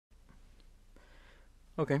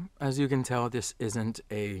Okay, as you can tell, this isn't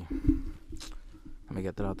a. Let me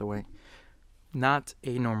get that out the way. Not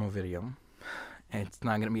a normal video. It's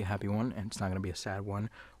not gonna be a happy one, and it's not gonna be a sad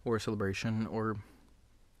one, or a celebration, or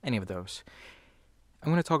any of those.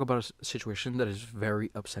 I'm gonna talk about a situation that is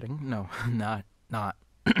very upsetting. No, not not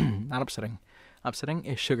upsetting. Upsetting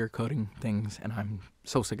is sugarcoating things, and I'm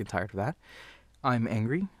so sick and tired of that. I'm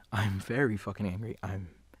angry. I'm very fucking angry. I'm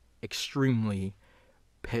extremely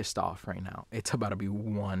pissed off right now. It's about to be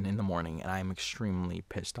 1 in the morning, and I'm extremely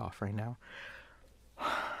pissed off right now.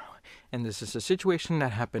 And this is a situation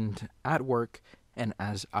that happened at work and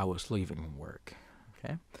as I was leaving work.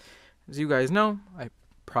 Okay, as you guys know, you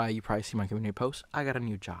probably see my community post. I got a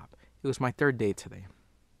new job. It was my third day today.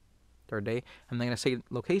 Third day. I'm not gonna say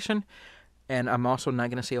location, and I'm also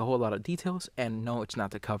not gonna say a whole lot of details. And no, it's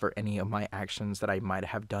not to cover any of my actions that I might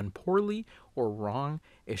have done poorly or wrong.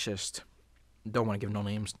 It's just don't want to give no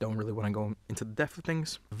names. Don't really want to go into the depth of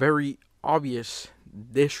things. Very obvious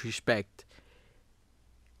disrespect.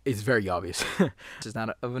 It's very obvious. This is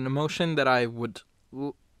not of an emotion that I would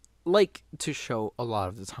like to show a lot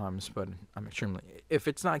of the times, but I'm extremely. If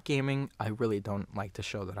it's not gaming, I really don't like to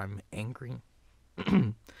show that I'm angry.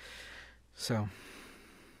 So,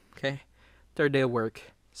 okay, third day of work,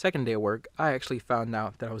 second day of work, I actually found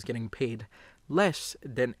out that I was getting paid less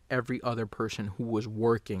than every other person who was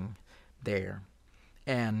working there.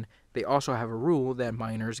 And they also have a rule that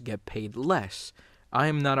minors get paid less. I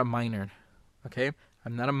am not a minor, okay?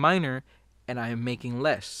 I'm not a minor, and I am making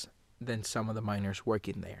less than some of the minors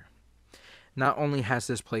working there. Not only has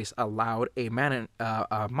this place allowed a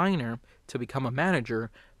minor to become a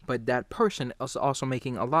manager, but that person is also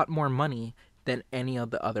making a lot more money than any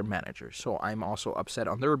of the other managers. So I'm also upset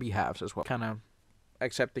on their behalf as well. Kind of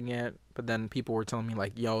accepting it, but then people were telling me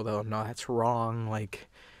like, yo, though, no, that's wrong. Like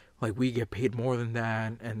we get paid more than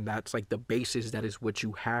that, and that's like the basis. That is what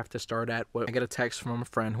you have to start at. I get a text from a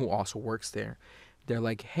friend who also works there. They're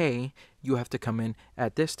like, hey, you have to come in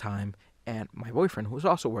at this time, and my boyfriend, who's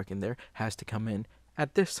also working there, has to come in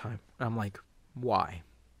at this time. And I'm like, why?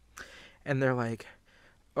 And they're like,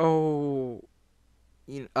 oh,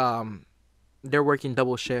 they're working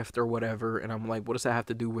double shift or whatever. And I'm like, what does that have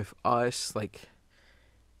to do with us? Like,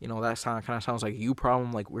 that kind of sounds like you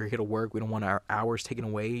problem. Like, we're here to work. We don't want our hours taken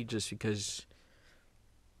away just because.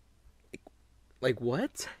 Like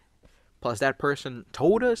what? Plus, that person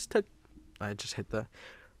told us to. I just hit the.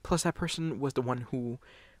 Plus, that person was the one who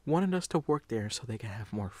wanted us to work there so they could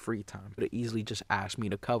have more free time. But it easily just asked me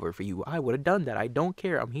to cover for you. I would have done that. I don't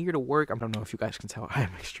care. I'm here to work. I don't know if you guys can tell. I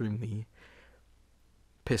am extremely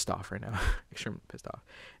pissed off right now. Extremely pissed off.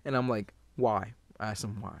 And I'm like, why? I asked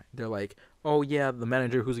them why. They're like, oh yeah, the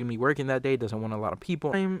manager who's going to be working that day doesn't want a lot of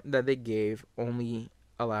people. The time that they gave only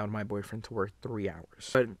allowed my boyfriend to work 3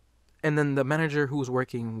 hours. And then the manager who was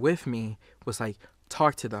working with me was like,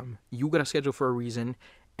 talk to them. You got a schedule for a reason,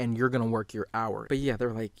 and you're going to work your hour. But yeah,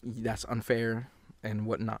 they're like, that's unfair and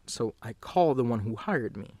whatnot. So I call the one who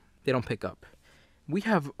hired me. They don't pick up. We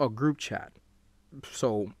have a group chat.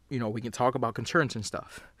 So, we can talk about concerns and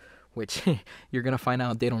stuff, which you're going to find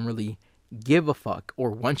out they don't really give a fuck or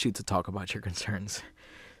want you to talk about your concerns.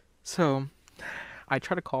 So I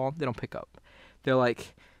try to call. They don't pick up. They're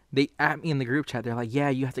like, they at me in the group chat. They're like, yeah,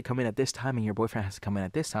 you have to come in at this time and your boyfriend has to come in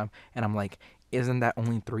at this time. And I'm like, isn't that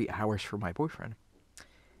only 3 hours for my boyfriend?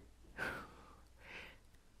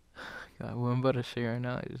 God, what I'm about to say right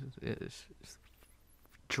now is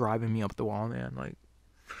driving me up the wall, man. Like,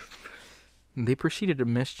 they proceeded to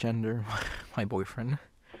misgender my boyfriend,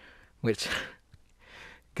 which,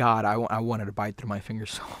 God, I wanted to bite through my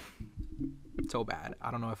fingers so bad.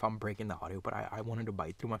 I don't know if I'm breaking the audio, but I wanted to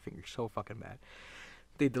bite through my fingers so fucking bad.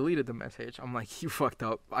 They deleted the message. I'm like, you fucked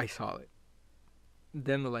up. I saw it.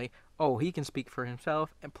 Then they're like, oh, he can speak for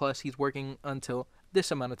himself, and plus he's working until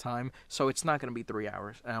this amount of time, so it's not going to be 3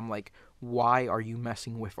 hours. And I'm like, why are you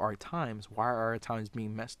messing with our times? Why are our times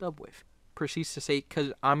being messed up with? Proceeds to say,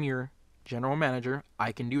 because I'm your general manager,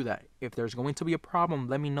 I can do that. If there's going to be a problem,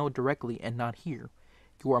 let me know directly and not here.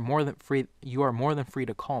 You are more than free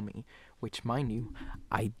to call me, which, mind you,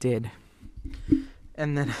 I did.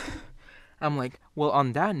 And then I'm like, well,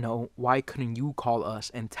 on that note, why couldn't you call us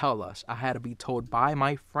and tell us? I had to be told by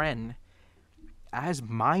my friend, as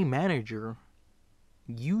my manager,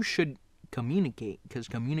 you should communicate, because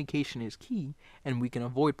communication is key, and we can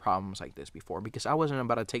avoid problems like this before. Because I wasn't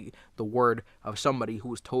about to take the word of somebody who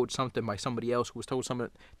was told something by somebody else, who was told something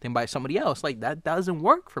by somebody else. Like, that doesn't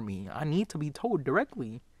work for me. I need to be told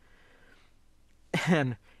directly.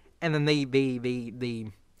 And then they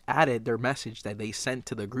added their message that they sent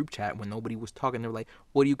to the group chat when nobody was talking. They were like,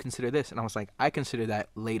 what do you consider this? And I was like, I consider that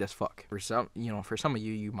late as fuck. For some, for some of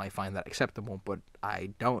you, you might find that acceptable, but I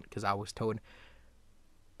don't, because I was told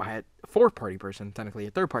by a fourth party person, technically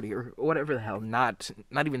a third party, or whatever the hell, not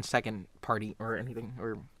even second party or anything,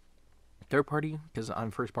 or third party, because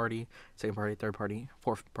I'm first party, second party, third party,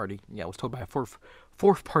 fourth party. Yeah, I was told by a fourth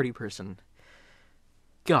party person.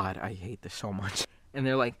 God, I hate this so much. And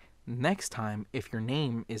they're like, next time, if your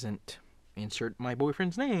name isn't insert my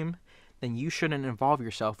boyfriend's name, then you shouldn't involve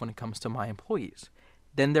yourself when it comes to my employees.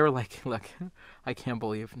 Then they're like, look, I can't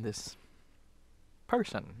believe this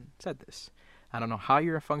person said this. I don't know how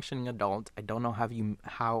you're a functioning adult. I don't know how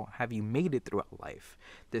have you made it throughout life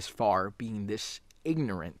this far, being this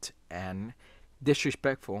ignorant and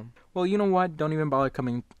disrespectful. Well, you know what? Don't even bother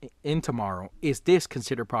coming in tomorrow. Is this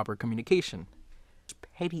considered proper communication? It's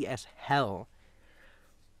petty as hell.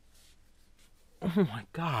 Oh my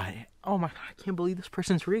god. I can't believe this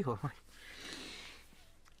person's real.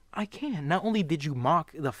 I can't. Not only did you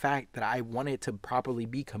mock the fact that I wanted to properly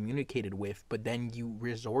be communicated with, but then you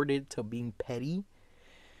resorted to being petty.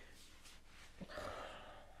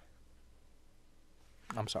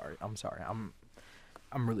 I'm sorry.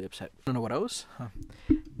 I'm really upset. I don't know what else.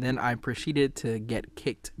 Then I proceeded to get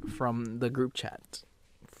kicked from the group chat.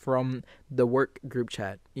 From the work group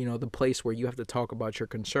chat, the place where you have to talk about your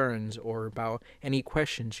concerns or about any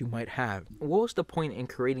questions you might have. What was the point in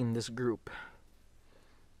creating this group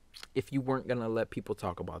if you weren't going to let people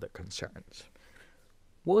talk about their concerns?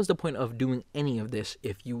 What was the point of doing any of this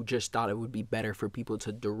if you just thought it would be better for people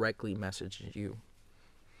to directly message you?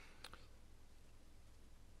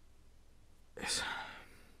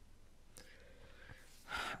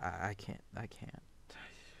 I can't.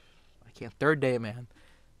 Third day, man.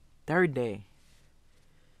 Third day.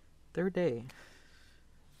 I'm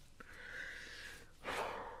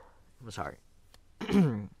sorry.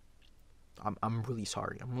 I'm really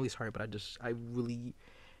sorry. But I really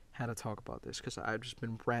had to talk about this because I've just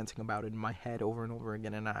been ranting about it in my head over and over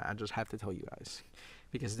again, and I just have to tell you guys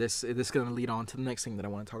because this is gonna lead on to the next thing that I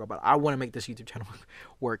want to talk about. I want to make this YouTube channel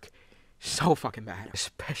work so fucking bad,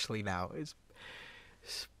 especially now.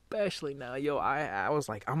 Especially now, yo. I was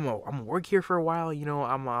like, I'm gonna work here for a while.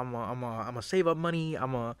 I'm gonna save up money.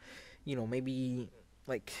 I'm gonna, maybe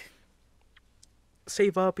like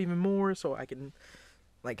save up even more so I can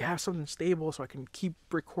like have something stable so I can keep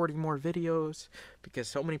recording more videos, because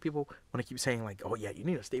so many people want to keep saying like, oh yeah, you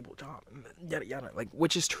need a stable job, yada yada, like,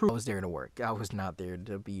 which is true. I was there to work. I was not there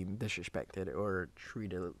to be disrespected or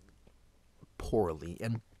treated poorly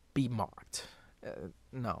and be mocked.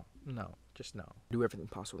 No, just no. Do everything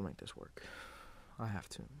possible to make this work. I have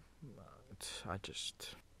to. I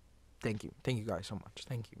just thank you guys so much.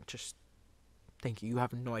 Thank you. You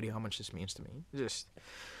have no idea how much this means to me. Just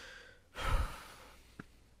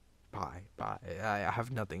bye. I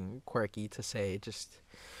have nothing quirky to say. Just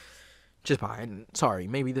bye. And sorry,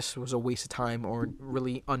 maybe this was a waste of time or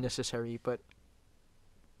really unnecessary, but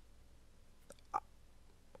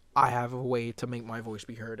I have a way to make my voice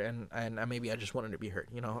be heard, and maybe I just wanted to be heard.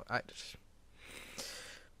 I just